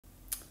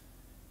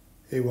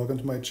Hey, welcome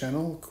to my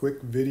channel.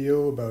 Quick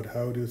video about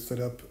how to set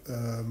up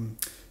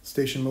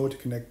station mode to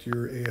connect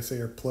your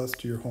Asiair Plus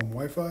to your home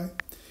Wi-Fi.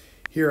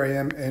 Here I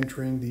am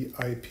entering the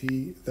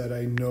IP that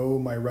I know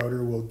my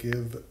router will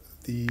give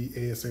the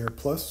Asiair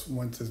Plus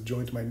once it's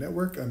joined to my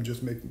network. I'm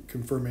just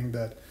confirming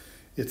that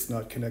it's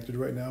not connected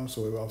right now,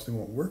 so it obviously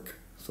won't work.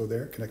 So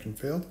there, connection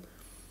failed.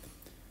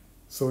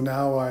 So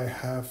now I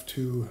have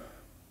to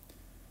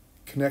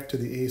connect to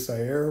the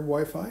Asiair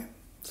Wi-Fi.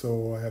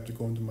 So I have to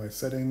go into my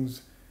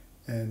settings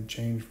and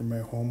change from my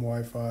home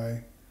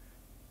Wi-Fi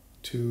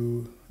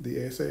to the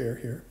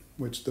Asiair here,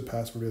 which the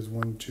password is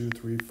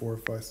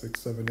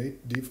 1234567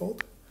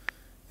 default,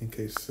 in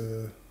case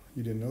you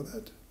didn't know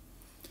that.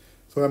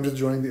 So I'm just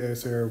joining the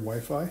Asiair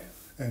Wi-Fi,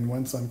 and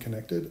once I'm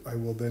connected, I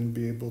will then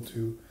be able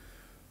to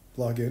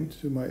log in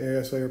to my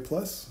Asiair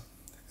Plus,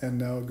 and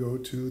now go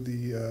to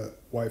the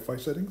Wi-Fi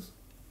settings.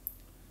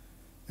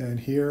 And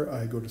here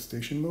I go to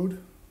station mode,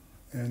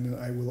 and then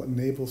I will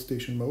enable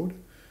station mode,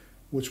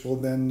 which will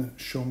then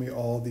show me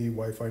all the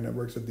Wi-Fi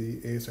networks that the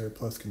Asiair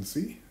Plus can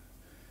see.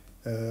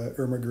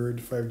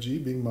 GHz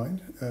 5G being mine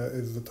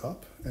is the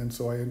top, and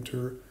so I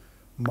enter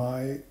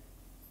my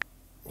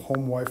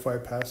home Wi-Fi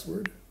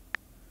password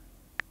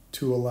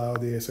to allow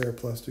the Asiair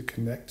Plus to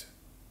connect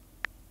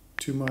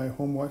to my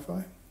home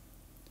Wi-Fi.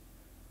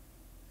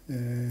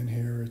 And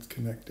here it's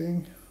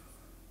connecting,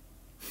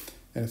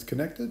 and it's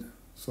connected.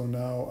 So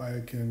now I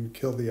can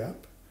kill the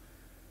app.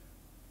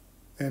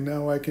 And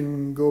now I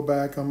can go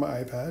back on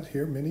my iPad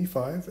here, Mini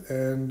 5,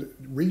 and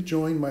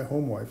rejoin my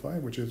home Wi-Fi,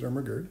 which is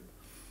GHz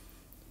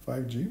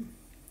 5G.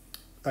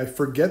 I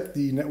forget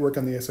the network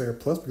on the Asiair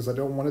Plus because I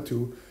don't want it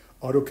to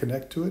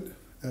auto-connect to it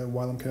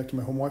while I'm connecting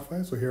my home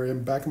Wi-Fi. So here I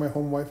am back in my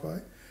home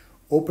Wi-Fi.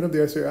 Open up the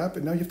Asiair app,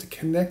 and now you have to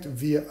connect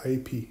via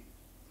IP.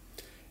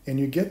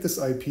 And you get this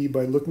IP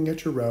by looking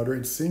at your router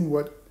and seeing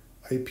what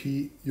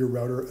IP your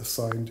router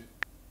assigned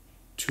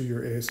to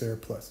your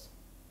Asiair Plus.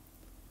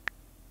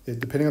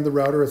 Depending on the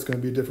router, it's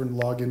going to be a different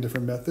login,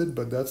 different method,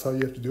 but that's how you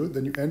have to do it.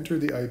 Then you enter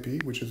the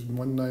IP, which is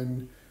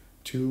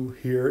 192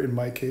 here in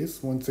my case,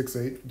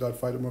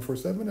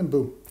 168.5.147, and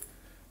boom.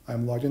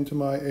 I'm logged into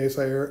my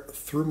Asiair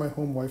through my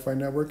home Wi-Fi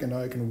network, and now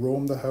I can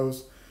roam the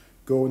house,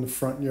 go in the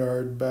front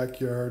yard,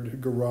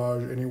 backyard,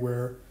 garage,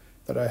 anywhere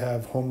that I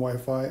have home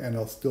Wi-Fi, and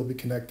I'll still be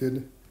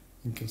connected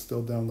and can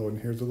still download.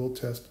 And here's a little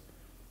test,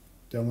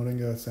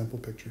 downloading a sample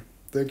picture.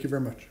 Thank you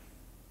very much.